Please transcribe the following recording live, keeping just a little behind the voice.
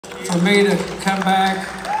for me to come back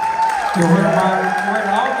to where it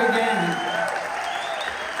all began.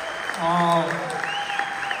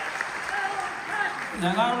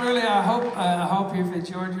 And I hope you've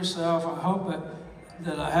enjoyed yourself. I hope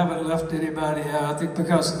that I haven't left anybody out,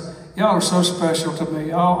 because y'all are so special to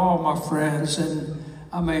me, all my friends, and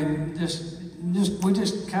I mean, we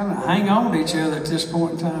just kind of hang on to each other at this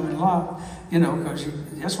point in time in life, because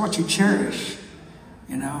that's what you cherish,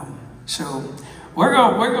 So we're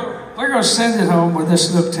gonna send it home with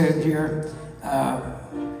this little tune here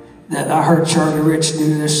that I heard Charlie Rich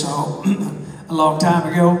do this song a long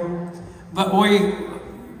time ago, but we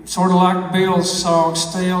sort of like Bill's song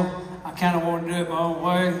still. I kind of want to do it my own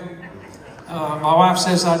way. My wife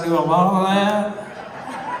says I do a lot of that,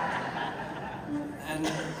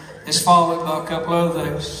 and it's followed by a couple other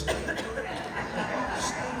things.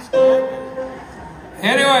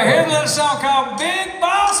 Anyway, here's a little song called Big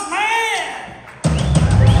Boss Man.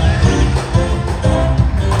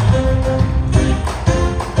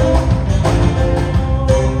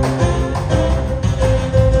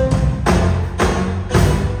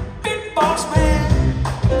 Big Boss Man,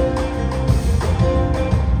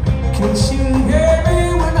 can you hear me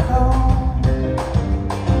when I call?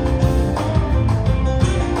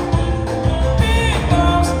 Big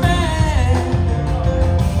Boss Man,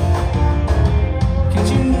 can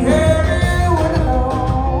you hear me when I call?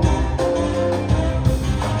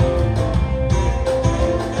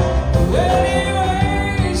 Well,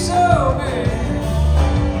 anyway, so big,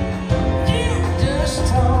 you just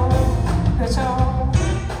talk, that's all.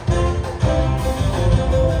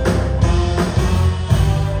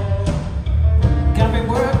 Got me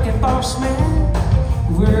working, boss man,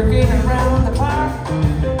 working around the clock.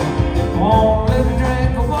 Won't let me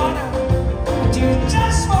drink of water, but you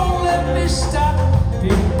just won't let me stop.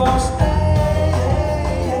 Big boss man.